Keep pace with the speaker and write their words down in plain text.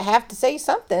have to say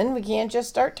something. We can't just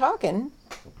start talking.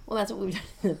 Well, that's what we've done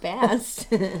in the past.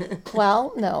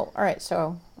 Well, no. All right,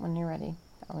 so when you're ready,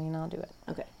 I'll do it.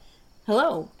 Okay.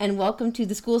 Hello, and welcome to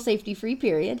the School Safety Free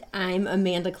Period. I'm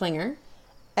Amanda Klinger.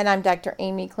 And I'm Dr.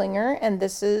 Amy Klinger, and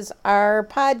this is our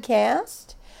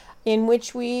podcast in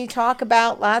which we talk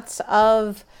about lots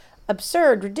of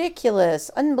absurd, ridiculous,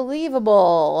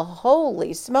 unbelievable,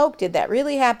 holy smoke, did that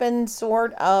really happen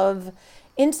sort of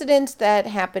incidents that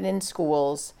happen in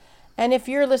schools. And if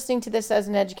you're listening to this as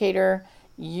an educator,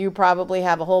 you probably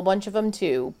have a whole bunch of them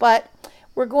too. But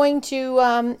we're going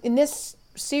to, in this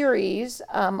series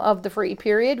of the free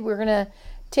period, we're going to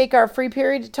take our free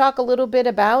period to talk a little bit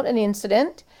about an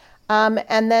incident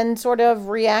and then sort of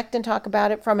react and talk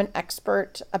about it from an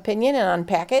expert opinion and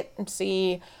unpack it and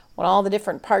see what all the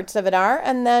different parts of it are,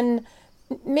 and then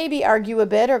maybe argue a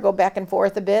bit or go back and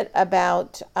forth a bit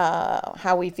about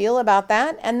how we feel about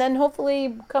that, and then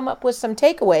hopefully come up with some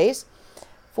takeaways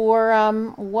for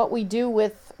what we do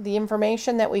with the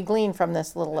information that we glean from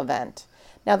this little event.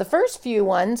 Now, the first few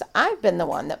ones, I've been the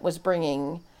one that was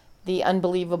bringing the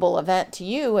unbelievable event to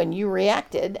you, and you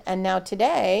reacted, and now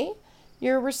today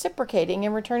you're reciprocating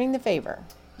and returning the favor.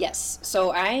 Yes,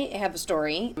 so I have a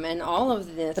story, and all of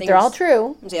the things... But they're all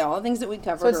true. Yeah, all the things that we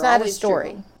covered So it's are not a always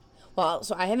story. True. Well,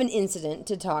 so I have an incident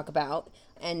to talk about,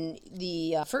 and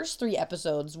the first 3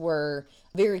 episodes were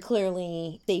very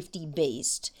clearly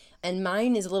safety-based, and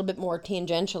mine is a little bit more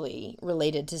tangentially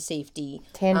related to safety.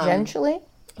 Tangentially?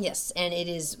 Yes, and it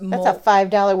is more... That's a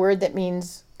 $5 word that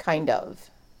means kind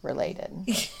of related.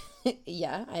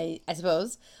 Yeah, I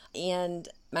suppose. And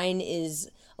mine is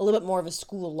a little bit more of a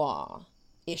school law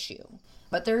issue.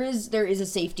 But there is a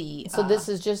safety... So this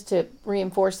is just to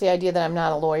reinforce the idea that I'm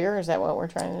not a lawyer? Is that what we're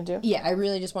trying to do? Yeah, I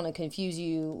really just want to confuse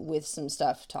you with some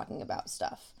stuff, talking about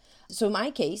stuff. So my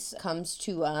case comes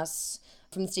to us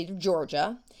from the state of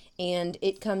Georgia, and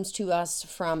it comes to us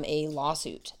from a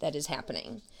lawsuit that is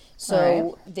happening.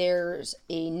 So There's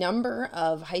a number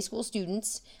of high school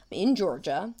students in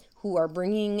Georgia who are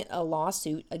bringing a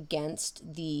lawsuit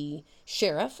against the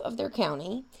sheriff of their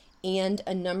county and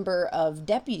a number of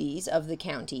deputies of the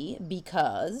county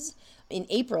because in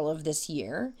April of this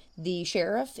year, the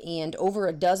sheriff and over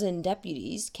a dozen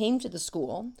deputies came to the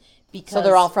school because... So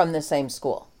they're all from the same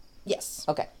school? Yes.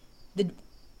 Okay. The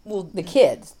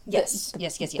kids. Yes.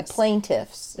 Yes. The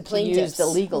plaintiffs. To use the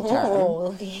legal term.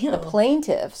 Oh, yeah. The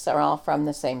plaintiffs are all from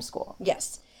the same school.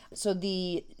 Yes. So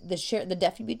the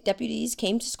deputies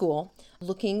came to school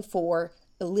looking for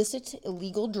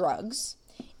illegal drugs.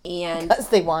 And because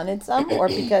they wanted some, or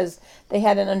because they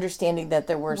had an understanding that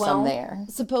there were some there?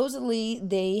 Supposedly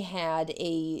they had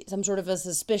some sort of a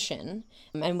suspicion,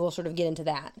 and we'll sort of get into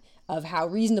that, of how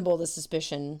reasonable the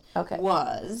suspicion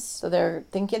was. So they're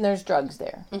thinking there's drugs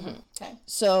there. Mm-hmm. Okay.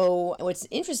 So what's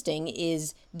interesting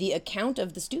is the account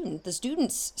of the student. The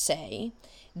students say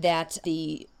that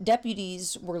the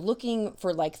deputies were looking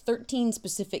for like 13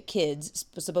 specific kids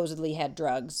supposedly had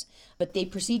drugs, but they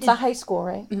proceeded... It's a high school,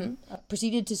 right? Mm-hmm,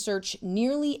 proceeded to search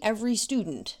nearly every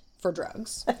student for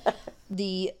drugs.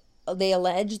 They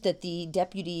alleged that the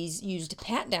deputies used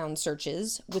pat-down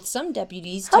searches, with some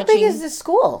deputies How big is this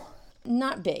school?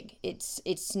 Not big.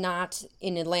 It's not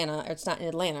in Atlanta. It's not in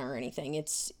Atlanta or anything.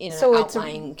 It's in an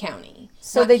outlying county.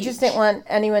 So they just didn't want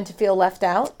anyone to feel left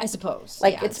out? I suppose.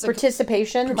 Like it's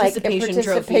participation, like a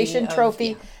participation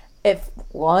trophy. If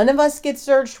one of us gets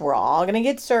searched, we're all going to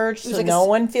get searched, so like no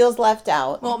one feels left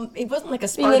out. Well, it wasn't like a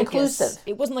Spartacus. Being inclusive.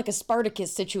 It wasn't like a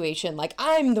Spartacus situation, like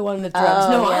I'm the one with drugs.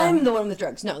 I'm the one with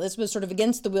drugs. No, this was sort of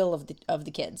against the will of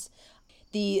the kids.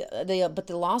 But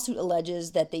the lawsuit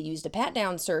alleges that they used a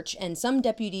pat-down search, and some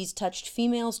deputies touched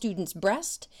female students'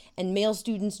 breast and male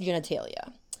students'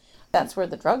 genitalia. That's where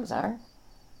the drugs are.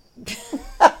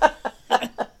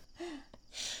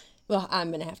 Well, I'm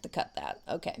going to have to cut that.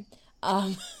 Okay.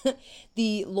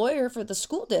 The lawyer for the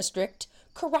school district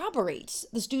corroborates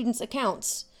the students'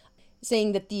 accounts,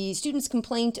 saying that the students'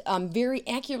 complaint very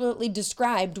accurately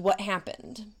described what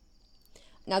happened.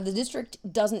 Now, the district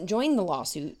doesn't join the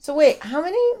lawsuit. So wait, how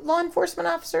many law enforcement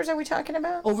officers are we talking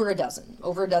about? Over a dozen.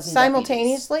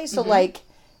 Simultaneously? Deputies. So like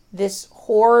this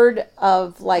horde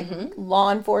of like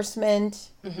law enforcement,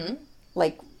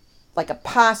 like a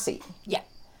posse. Yeah,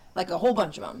 like a whole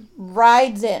bunch of them.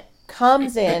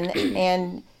 Comes in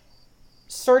and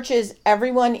searches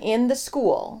everyone in the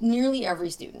school. Nearly every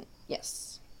student,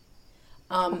 yes.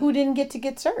 Who didn't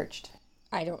get searched?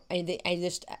 I don't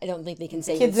think they can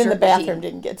say kids in the bathroom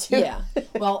didn't get to. Yeah.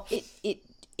 Well,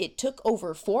 it took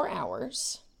over 4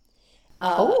 hours.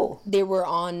 They were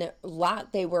on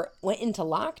went into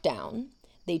lockdown.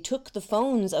 They took the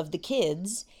phones of the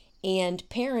kids and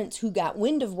parents who got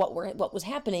wind of what was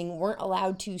happening weren't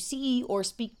allowed to see or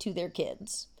speak to their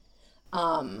kids.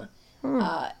 In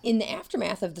the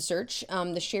aftermath of the search,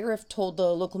 the sheriff told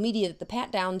the local media that the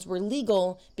pat-downs were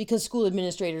legal because school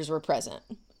administrators were present,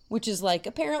 which is like,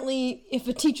 apparently, if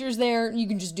a teacher's there, you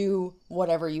can just do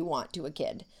whatever you want to a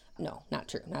kid. No, not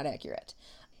true, not accurate.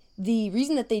 The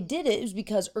reason that they did it is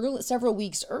because several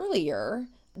weeks earlier,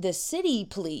 the city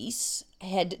police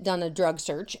had done a drug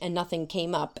search and nothing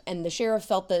came up, and the sheriff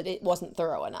felt that it wasn't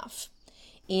thorough enough.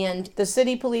 And The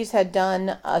city police had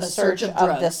done a search of of the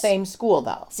drugs. same school,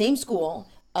 though. same school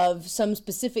of some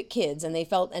specific kids, and they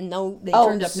turned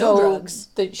up no drugs.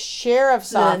 The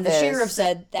sheriff's And office. the sheriff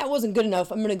said, that wasn't good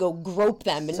enough. I'm going to go grope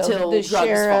them so until the drugs fall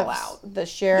sheriff's- out. The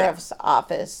sheriff's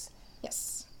office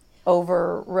Yes.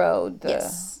 overrode the.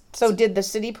 Yes. So did the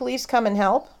city police come and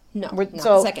help? No, Were- not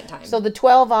so, the second time. So the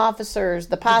 12 officers,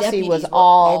 the posse deputies was were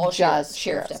all all just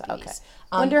sheriff sheriffs. deputies.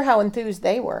 Okay. Wonder how enthused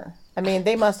they were. I mean,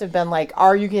 they must have been like,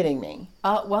 "Are you kidding me?"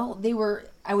 Well, they were,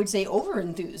 I would say,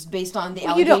 over-enthused based on the You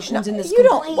don't allegations know. in this You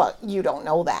complaint. don't. Well, you don't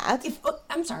know that.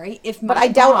 I'm sorry. If But my I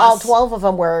doubt all boss- 12 of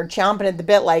them were chomping at the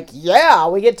bit, like, "Yeah,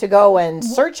 we get to go and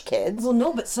search kids." Well,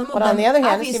 no, but some of But them on the other hand,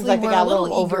 it obviously seems like they were got a little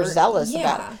eager. overzealous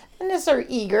Yeah. about it. And this are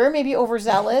eager, maybe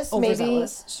overzealous,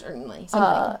 Overzealous, certainly.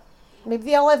 Something. maybe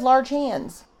they all have large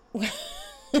hands.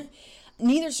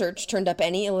 Neither search turned up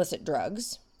any illicit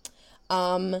drugs.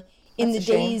 In the That's a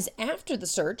shame. days after the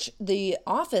search, the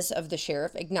office of the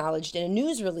sheriff acknowledged in a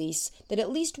news release that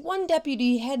at least one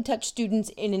deputy had touched students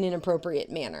in an inappropriate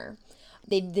manner.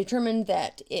 They determined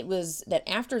that it was that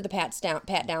after the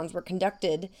pat-downs were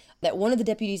conducted, that one of the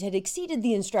deputies had exceeded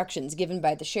the instructions given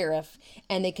by the sheriff,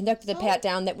 and they conducted a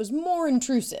pat-down that was more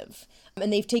intrusive.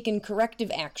 And they've taken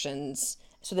corrective actions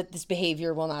so that this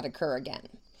behavior will not occur again.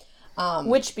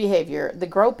 Which behavior? The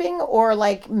groping or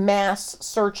like mass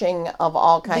searching of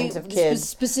all kinds of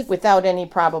kids without any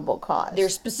probable cause? They're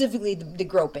specifically the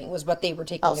groping was what they were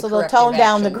taking. So they'll tone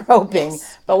down the groping,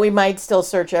 Yes. but we might still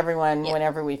search everyone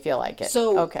whenever we feel like it.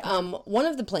 So, okay. One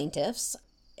of the plaintiffs,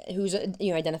 who's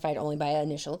identified only by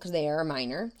initial because they are a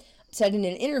minor, said in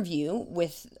an interview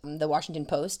with the Washington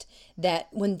Post that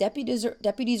when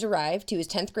deputies arrived to his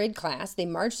 10th grade class, they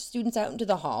marched students out into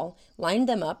the hall, lined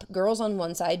them up, girls on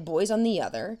one side, boys on the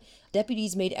other.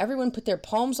 Deputies made everyone put their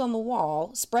palms on the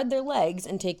wall, spread their legs,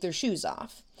 and take their shoes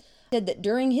off. He said that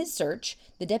during his search,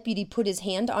 the deputy put his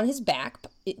hand on his back,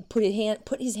 put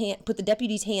the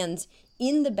deputy's hands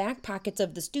in the back pockets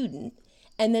of the student,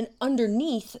 and then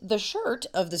underneath the shirt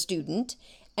of the student,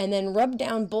 and then rubbed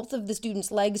down both of the student's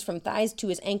legs from thighs to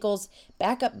his ankles,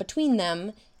 back up between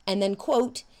them, and then,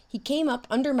 quote, he came up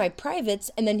under my privates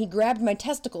and then he grabbed my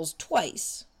testicles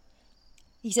twice.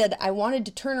 He said, I wanted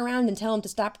to turn around and tell him to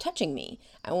stop touching me.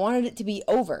 I wanted it to be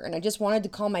over, and I just wanted to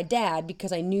call my dad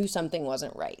because I knew something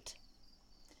wasn't right.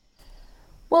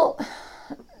 Well,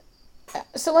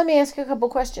 so let me ask you a couple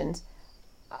questions.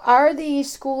 Are the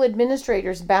school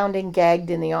administrators bound and gagged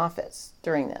in the office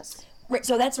during this? Right,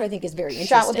 so that's what I think is very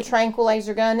interesting. Shot with a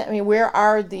tranquilizer gun? I mean, where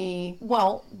are the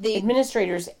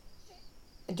administrators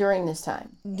during this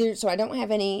time? So I don't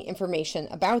have any information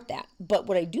about that. But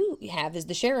what I do have is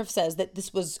the sheriff says that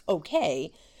this was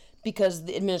okay because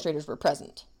the administrators were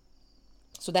present.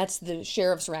 So that's the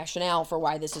sheriff's rationale for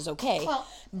why this is okay. Well,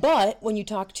 but when you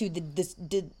talk to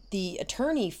the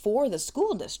attorney for the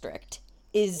school district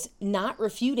is not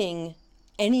refuting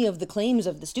any of the claims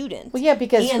of the student. well, yeah,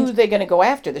 because who are they going to go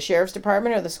after? The sheriff's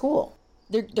department or the school?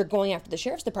 They're going after the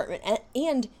sheriff's department,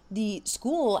 and the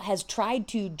school has tried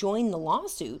to join the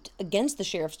lawsuit against the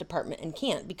sheriff's department and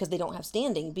can't because they don't have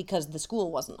standing because the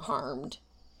school wasn't harmed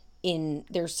in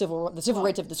the civil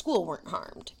rights of the school weren't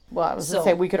harmed. Well, I was going to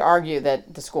say we could argue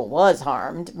that the school was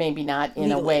harmed, maybe not in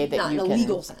Legally, a way that not you in can. a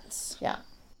legal sense. Yeah.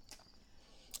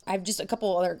 I have just a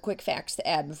couple other quick facts to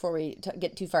add before we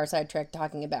get too far sidetracked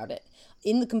talking about it.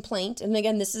 In the complaint, and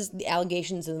again, this is the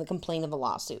allegations in the complaint of a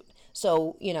lawsuit.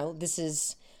 So,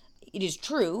 it is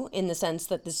true in the sense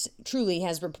that this truly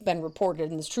has been reported,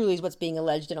 and this truly is what's being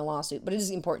alleged in a lawsuit. But it is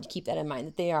important to keep that in mind,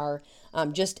 that they are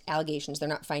just allegations. They're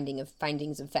not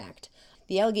findings of fact.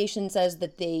 The allegation says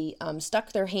that they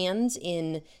stuck their hands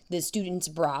in the students'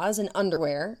 bras and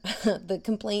underwear. The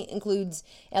complaint includes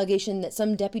allegation that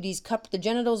some deputies cupped the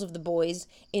genitals of the boys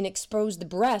and exposed the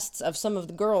breasts of some of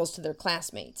the girls to their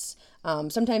classmates.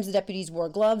 Sometimes the deputies wore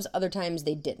gloves, other times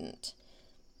they didn't.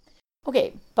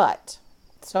 Okay, but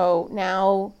so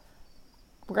now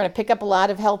we're going to pick up a lot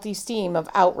of healthy steam of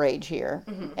outrage here,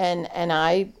 and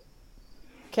I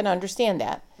can understand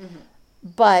that.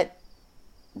 But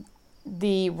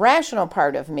the rational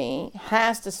part of me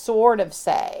has to sort of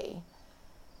say,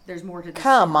 There's more to this.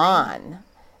 come on.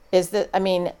 Is that, I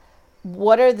mean,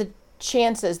 what are the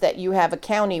chances that you have a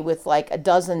county with like a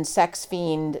dozen sex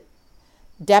fiend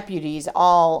deputies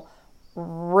all,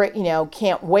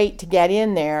 can't wait to get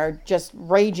in there, just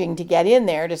raging to get in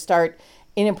there to start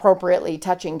inappropriately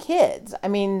touching kids? I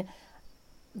mean,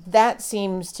 that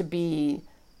seems to be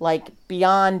like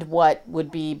beyond what would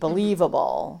be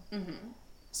believable.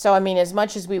 So, I mean, as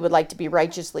much as we would like to be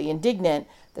righteously indignant,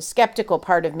 the skeptical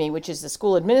part of me, which is the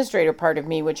school administrator part of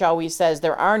me, which always says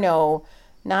there are no,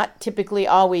 not typically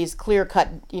always clear cut,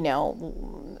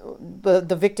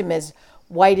 the victim is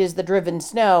white as the driven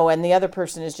snow and the other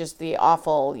person is just the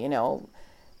awful,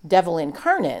 devil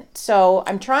incarnate. So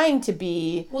I'm trying to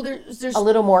be there's a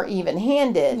little more even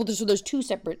handed. Well, there's two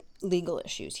separate legal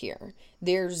issues here.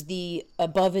 There's the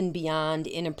above and beyond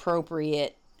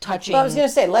inappropriate touching I was going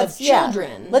to say,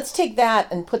 children. Let's take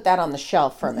that and put that on the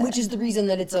shelf for a minute. Which is the reason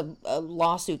that it's a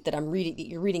lawsuit that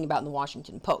you're reading about in the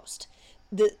Washington Post.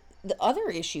 The other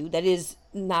issue that is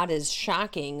not as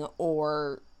shocking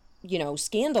or,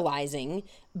 scandalizing,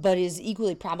 but is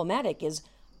equally problematic is,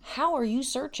 how are you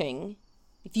searching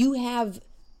even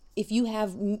if you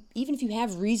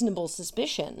have reasonable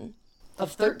suspicion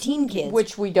of 13 kids,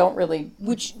 which we don't really,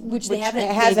 which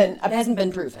hasn't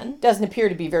been proven, doesn't appear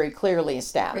to be very clearly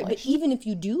established. Right, but even if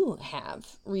you do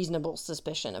have reasonable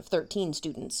suspicion of 13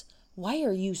 students, why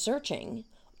are you searching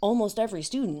almost every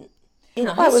student in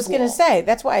a high school? I was going to say,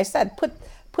 that's why I said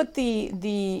put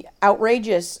the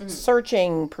outrageous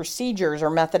searching procedures or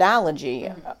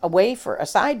methodology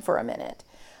aside for a minute.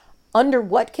 Under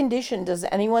what condition does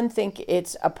anyone think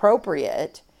it's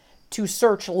appropriate to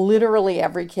search literally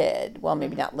every kid? Well,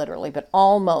 maybe not literally, but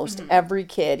almost every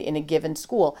kid in a given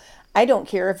school. I don't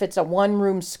care if it's a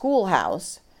one-room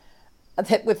schoolhouse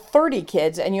with 30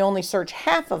 kids and you only search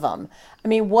half of them. I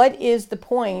mean, what is the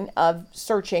point of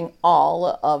searching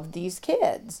all of these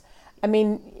kids? I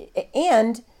mean,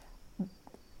 and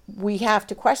we have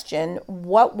to question,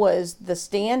 what was the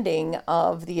standing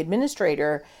of the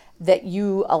administrator that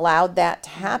you allowed that to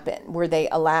happen? Were they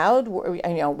allowed?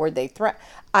 Were they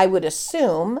I would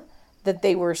assume that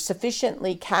they were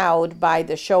sufficiently cowed by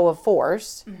the show of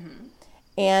force,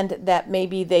 and that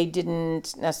maybe they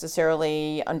didn't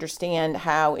necessarily understand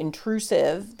how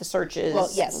intrusive the searches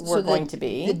were going to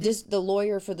be. The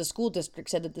lawyer for the school district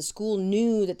said that the school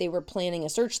knew that they were planning a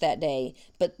search that day,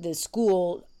 but the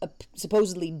school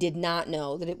supposedly did not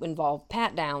know that it would involve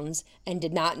pat-downs and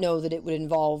did not know that it would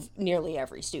involve nearly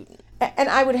every student. And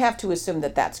I would have to assume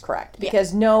that that's correct,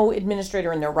 because no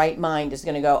administrator in their right mind is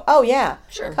going to go, oh yeah,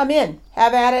 sure, come in,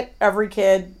 have at it, every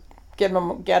kid, get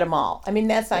them all. I mean,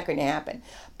 that's not going to happen.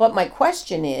 But my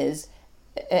question is,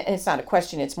 and it's not a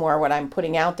question, it's more what I'm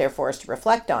putting out there for us to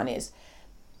reflect on,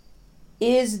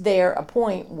 is there a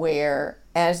point where,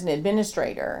 as an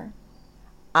administrator,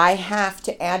 I have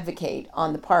to advocate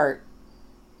I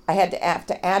have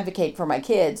to advocate for my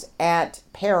kids at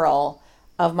peril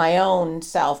of my own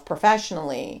self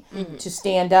professionally to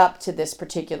stand up to this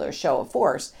particular show of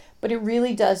force? But it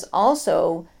really does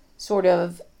also sort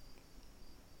of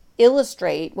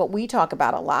illustrate what we talk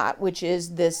about a lot, which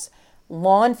is this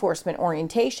law enforcement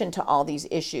orientation to all these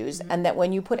issues, and that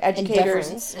when you put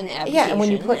educators and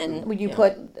when you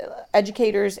put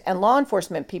educators and law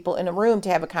enforcement people in a room to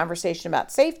have a conversation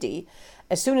about safety,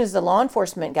 as soon as the law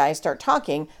enforcement guys start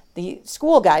talking, the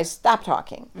school guys stop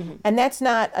talking. And that's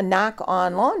not a knock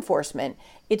on law enforcement.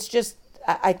 It's just,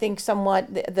 I think,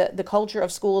 somewhat the culture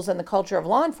of schools and the culture of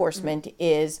law enforcement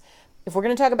is, if we're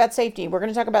going to talk about safety, we're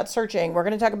going to talk about searching, we're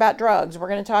going to talk about drugs, we're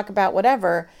going to talk about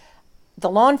whatever, the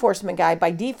law enforcement guy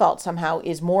by default somehow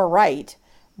is more right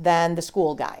than the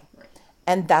school guy. Right.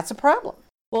 And that's a problem.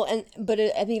 Well, but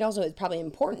I think also it's probably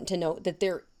important to note that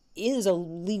there is a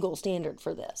legal standard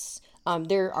for this.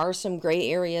 There are some gray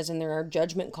areas and there are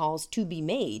judgment calls to be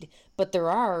made, but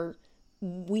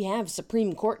we have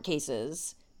Supreme Court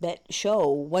cases that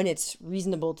show when it's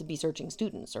reasonable to be searching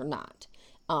students or not.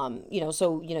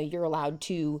 You're allowed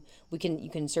to, you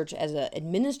can search as an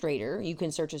administrator, you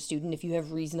can search a student if you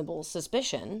have reasonable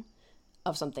suspicion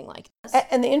of something like this.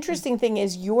 And the interesting thing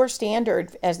is, your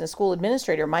standard as a school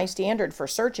administrator, my standard for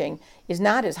searching is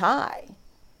not as high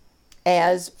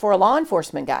as for a law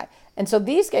enforcement guy. And so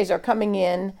these guys are coming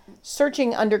in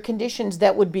searching under conditions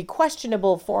that would be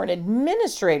questionable for an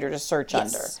administrator to search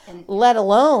under, let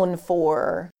alone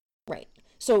for... Right.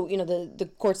 So, the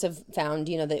courts have found,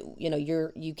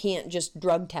 that, you can't just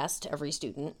drug test every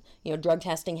student. Drug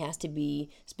testing has to be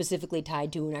specifically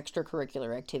tied to an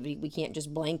extracurricular activity. We can't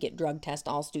just blanket drug test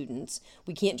all students.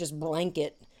 We can't just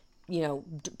blanket,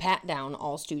 pat down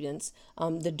all students.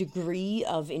 The degree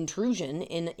of intrusion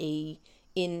in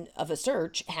of a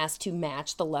search has to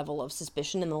match the level of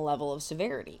suspicion and the level of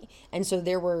severity. And so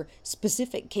there were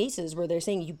specific cases where they're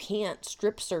saying you can't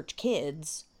strip search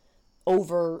kids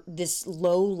over this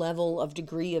low level of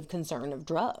degree of concern of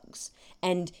drugs.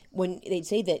 And when they'd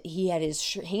say that he had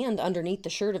his hand underneath the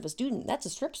shirt of a student, that's a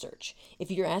strip search. If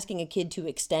you're asking a kid to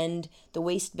extend the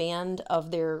waistband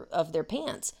of their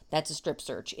pants, that's a strip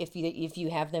search. If you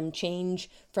have them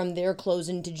change from their clothes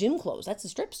into gym clothes, that's a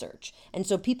strip search. And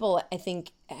so people, I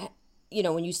think,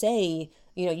 when you say,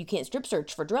 you can't strip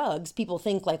search for drugs, people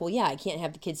think like, well, yeah, I can't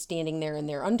have the kids standing there in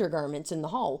their undergarments in the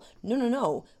hall.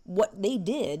 No. What they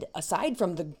did, aside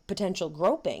from the potential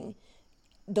groping,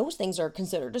 those things are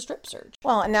considered a strip search.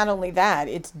 Well, and not only that,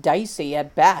 it's dicey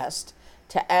at best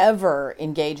to ever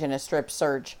engage in a strip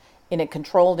search in a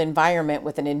controlled environment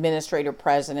with an administrator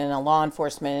present and a law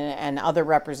enforcement and other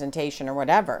representation or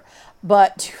whatever.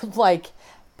 But to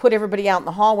put everybody out in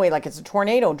the hallway like it's a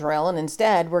tornado drill, and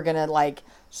instead we're going to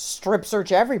strip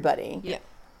search everybody. Yeah.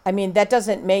 I mean, that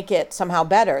doesn't make it somehow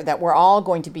better that we're all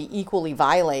going to be equally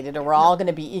violated, or we're all going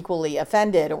to be equally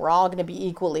offended, or we're all going to be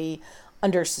equally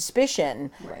under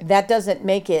suspicion. Right. That doesn't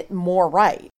make it more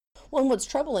right. Well, and what's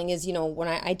troubling is, when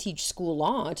I teach school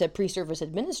law to pre-service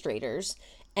administrators,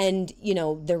 and,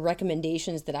 the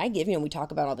recommendations that I give, we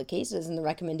talk about all the cases, and the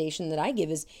recommendation that I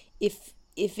give is if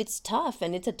it's tough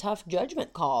and it's a tough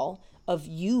judgment call of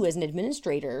you as an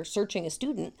administrator searching a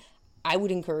student, I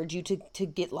would encourage you to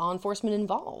get law enforcement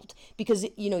involved, because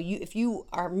if you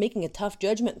are making a tough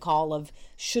judgment call of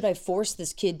should I force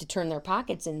this kid to turn their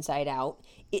pockets inside out,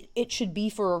 it should be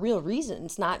for a real reason.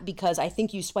 It's not because I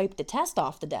think you swiped a test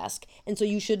off the desk and so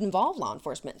you should involve law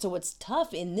enforcement. So what's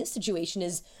tough in this situation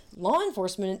is law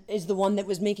enforcement is the one that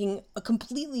was making a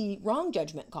completely wrong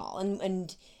judgment call,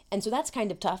 and so that's kind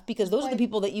of tough because those are the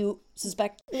people that you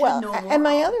suspect should know more. And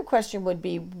my other question would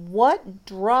be, what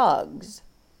drugs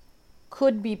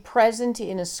could be present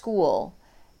in a school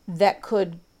that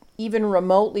could even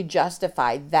remotely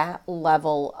justify that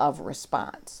level of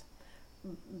response?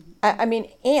 I mean,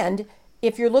 and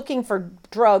if you're looking for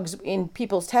drugs in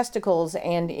people's testicles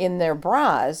and in their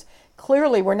bras,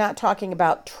 clearly we're not talking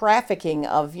about trafficking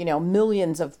of,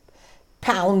 millions of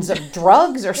pounds of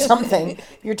drugs or something.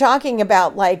 You're talking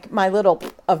about my little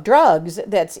of drugs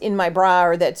that's in my bra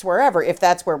or that's wherever, if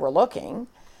that's where we're looking.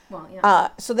 Well, yeah.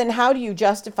 So then how do you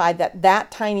justify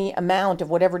that tiny amount of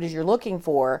whatever it is you're looking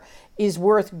for is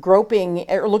worth groping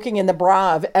or looking in the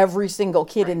bra of every single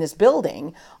kid in this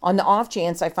building on the off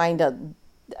chance I find a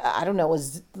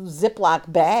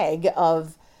Ziploc bag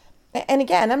of, and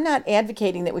again, I'm not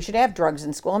advocating that we should have drugs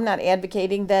in school. I'm not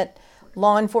advocating that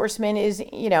law enforcement is,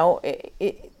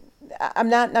 I'm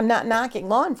not knocking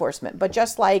law enforcement, but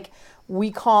just like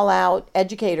we call out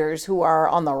educators who are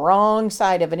on the wrong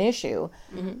side of an issue,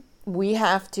 mm-hmm. we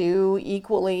have to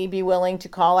equally be willing to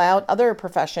call out other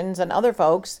professions and other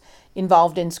folks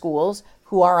involved in schools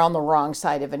who are on the wrong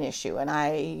side of an issue. And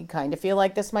I kind of feel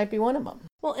like this might be one of them.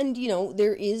 Well, and,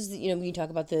 there is, when you talk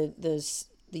about in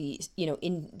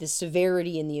the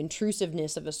severity and the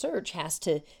intrusiveness of a search has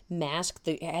to match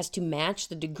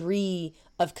the degree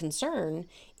of concern.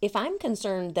 If I'm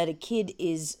concerned that a kid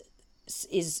is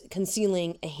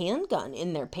concealing a handgun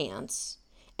in their pants,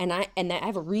 and I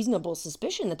have a reasonable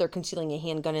suspicion that they're concealing a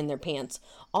handgun in their pants,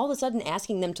 all of a sudden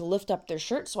asking them to lift up their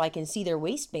shirt so I can see their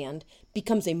waistband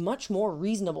becomes a much more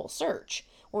reasonable search.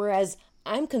 Whereas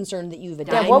I'm concerned that you've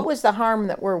Yeah, what was the harm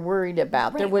that we're worried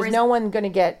about? Right, there was no one going to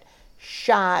get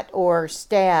shot or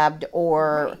stabbed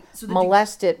or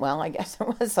molested. Well, I guess there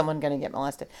was someone going to get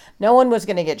molested. No one was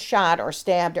going to get shot or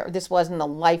stabbed, or this wasn't a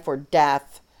life or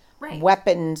death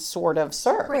weapon sort of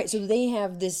search. Right, so they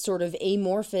have this sort of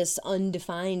amorphous,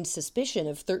 undefined suspicion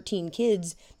of 13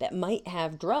 kids that might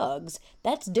have drugs.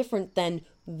 That's different than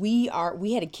we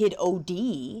had a kid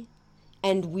OD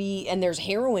and there's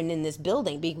heroin in this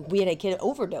building. We had a kid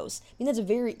overdose. I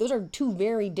mean, those are two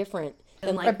very different.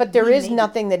 But there is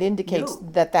nothing that indicates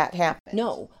that happened.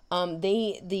 No.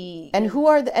 And who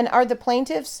are the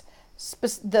plaintiffs?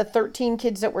 The 13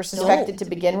 kids that were suspected to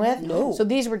begin with? No. So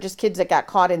these were just kids that got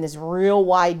caught in this real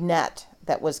wide net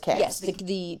that was cast. Yes,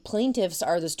 the plaintiffs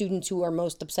are the students who are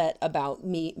most upset about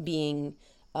me being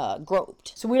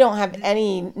groped. So we don't have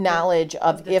any knowledge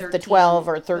of if the 12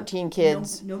 or 13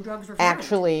 kids no drugs were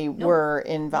actually were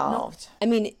involved. No. I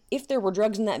mean, if there were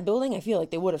drugs in that building, I feel like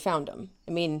they would have found them.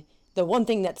 I mean, the one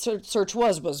thing that search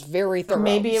was very thorough.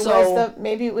 Maybe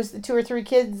it was the 2 or 3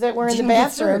 kids that were in the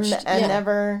bathroom and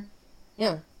never.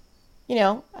 Yeah.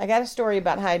 I got a story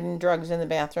about hiding drugs in the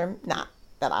bathroom. Not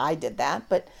that I did that,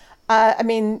 but I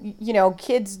mean,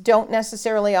 kids don't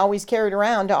necessarily always carry it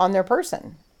around on their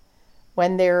person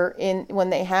when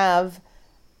they have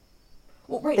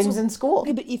things in school.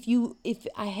 Okay, but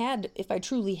if I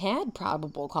truly had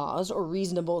probable cause or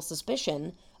reasonable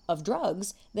suspicion of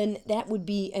drugs, then that would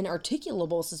be an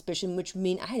articulable suspicion, which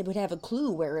mean I would have a clue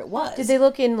where it was. Did they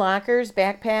look in lockers,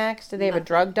 backpacks? Did they have a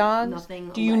drug dog?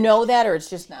 Nothing. Do you know that, or it's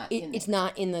just not? It's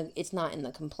not in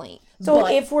the complaint. So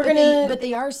if we're gonna, but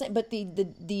they are saying, but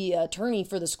the attorney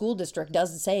for the school district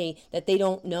does say that they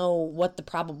don't know what the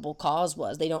probable cause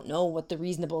was. They don't know what the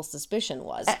reasonable suspicion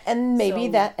was. and maybe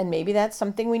that's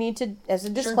something we need to, as a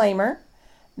disclaimer.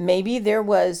 Maybe there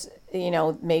was,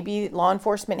 maybe law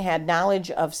enforcement had knowledge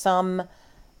of some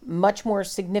much more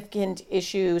significant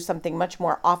issue, something much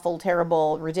more awful,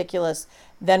 terrible, ridiculous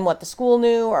than what the school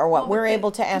knew or what we're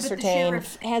able to ascertain.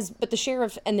 But the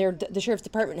sheriff and the sheriff's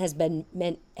department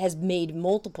has made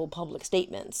multiple public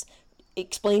statements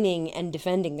explaining and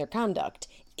defending their conduct.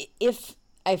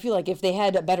 I feel like if they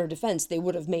had a better defense, they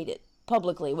would have made it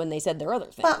publicly when they said their other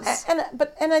things. Well,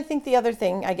 and I think the other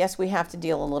thing, I guess we have to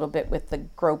deal a little bit with the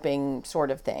groping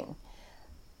sort of thing.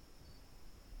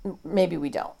 Maybe we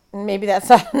don't. Maybe that's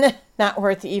not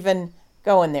worth even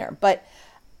going there. But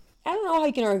I don't know how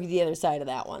you can argue the other side of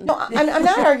that one. No, I'm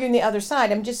not arguing the other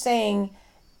side. I'm just saying,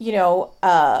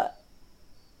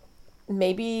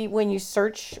 maybe when you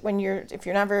search, if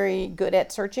you're not very good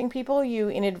at searching people, you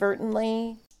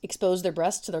inadvertently expose their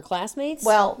breasts to their classmates?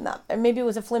 Well, maybe it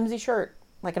was a flimsy shirt,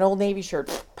 like an Old Navy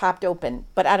shirt, popped open,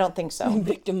 but I don't think so.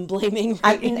 Victim blaming.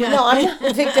 No, I'm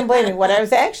not victim blaming. What I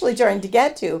was actually trying to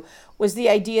get to was the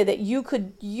idea that you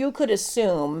could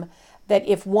assume that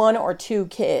if one or two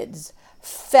kids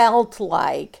felt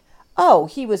like, oh,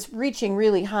 he was reaching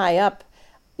really high up,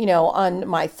 on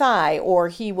my thigh, or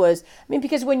he was,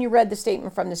 because when you read the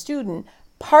statement from the student,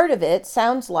 part of it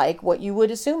sounds like what you would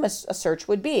assume a search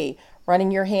would be,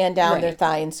 running your hand down their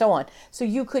thigh and so on. So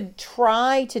you could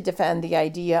try to defend the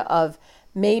idea of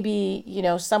maybe,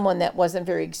 someone that wasn't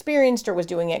very experienced or was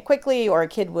doing it quickly, or a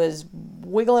kid was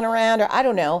wiggling around, or I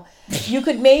don't know. You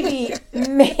could maybe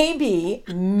if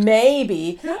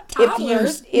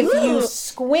you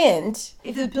squint,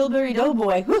 if the Pillsbury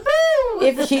Doughboy,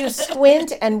 if you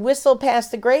squint and whistle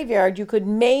past the graveyard, you could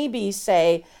maybe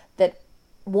say that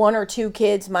one or two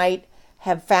kids might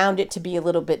have found it to be a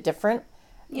little bit different.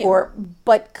 Yeah.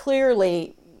 But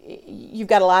clearly you've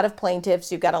got a lot of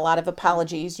plaintiffs, you've got a lot of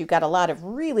apologies, you've got a lot of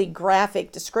really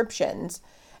graphic descriptions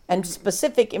and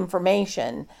specific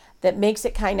information that makes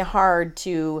it kind of hard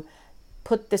to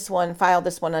file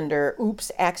this one under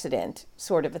oops, accident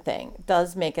sort of a thing. It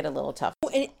does make it a little tough.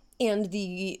 And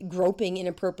the groping,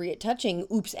 inappropriate touching,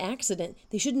 oops, accident,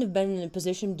 they shouldn't have been in a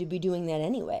position to be doing that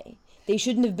anyway. They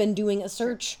shouldn't have been doing a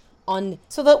search on.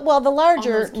 So the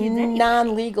larger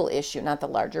non-legal issue, not the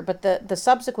larger, but the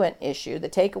subsequent issue, the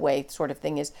takeaway sort of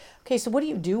thing is, okay, so what do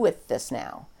you do with this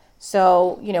now?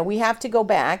 So, we have to go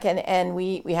back and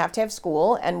we have to have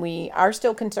school, and we are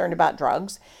still concerned about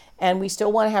drugs, and we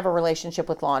still want to have a relationship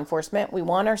with law enforcement. We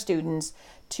want our students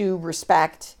to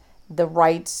respect the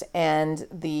rights and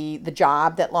the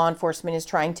job that law enforcement is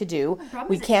trying to do.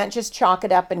 We can't just chalk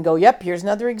it up and go, yep, here's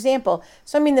another example.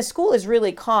 So, the school is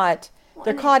really caught.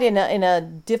 They're caught in a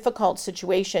difficult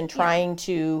situation trying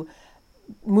to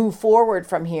move forward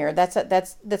from here. That's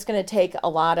going to take a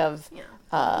lot of.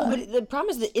 But the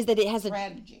problem is that it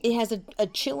has a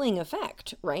chilling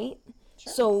effect, right?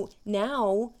 Sure. So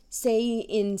now, say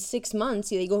in 6 months,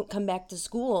 they come back to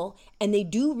school and they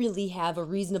do really have a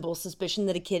reasonable suspicion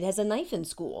that a kid has a knife in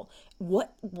school.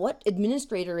 What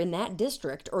administrator in that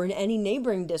district or in any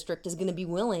neighboring district is going to be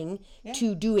willing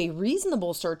to do a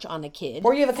reasonable search on a kid?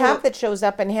 Or you have a cop that shows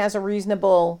up and has a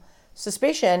reasonable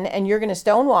suspicion, and you're going to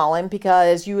stonewall him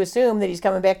because you assume that he's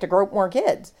coming back to grope more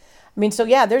kids. So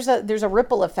there's a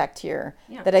ripple effect here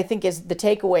that I think is the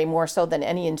takeaway more so than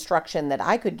any instruction that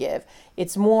I could give.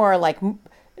 It's more like,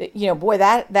 boy,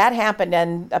 that happened,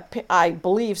 and I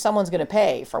believe someone's going to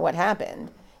pay for what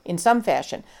happened in some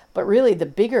fashion. But really the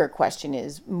bigger question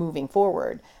is moving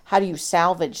forward. How do you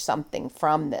salvage something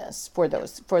from this for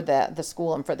the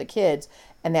school and for the kids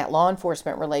and that law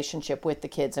enforcement relationship with the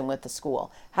kids and with the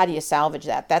school? How do you salvage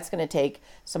that? That's going to take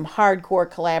some hardcore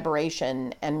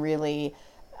collaboration and really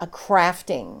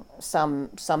crafting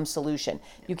some solution.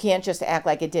 You can't just act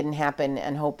like it didn't happen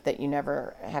and hope that you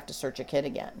never have to search a kid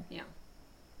again. Yeah.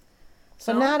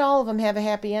 So not all of them have a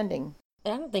happy ending. I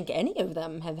don't think any of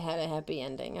them have had a happy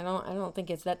ending. I don't think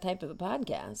it's that type of a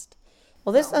podcast.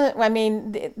 Well,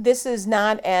 this is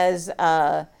not as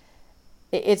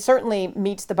it certainly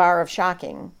meets the bar of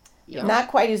shocking. Yeah. Not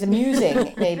quite as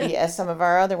amusing maybe as some of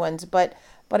our other ones, but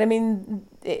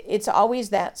it's always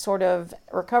that sort of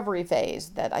recovery phase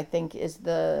that I think is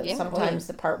sometimes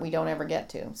the part we don't ever get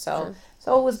to. So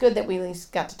So it was good that we at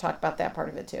least got to talk about that part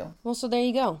of it too. Well, so there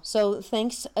you go. So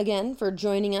thanks again for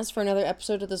joining us for another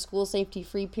episode of the School Safety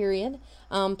Free Period.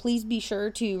 Please be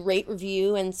sure to rate,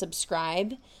 review, and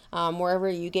subscribe wherever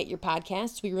you get your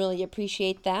podcasts. We really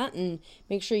appreciate that. And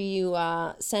make sure you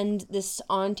send this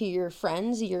on to your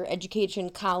friends, your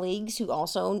education colleagues who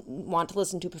also want to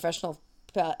listen to a professional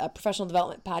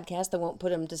development podcast that won't put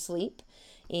them to sleep.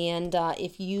 And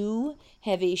if you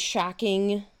have a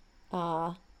shocking...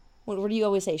 what do you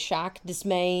always say? Shock,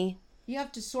 dismay. You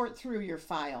have to sort through your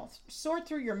file. Sort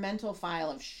through your mental file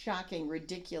of shocking,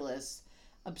 ridiculous,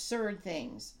 absurd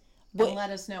things. And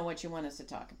let us know what you want us to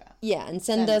talk about. Yeah, and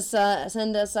send us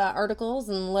articles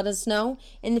and let us know.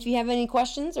 And if you have any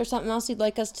questions or something else you'd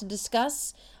like us to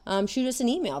discuss, shoot us an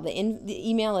email. The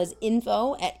email is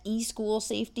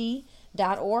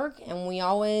info@eschoolsafety.org, and we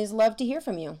always love to hear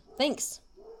from you. Thanks.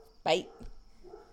 Bye.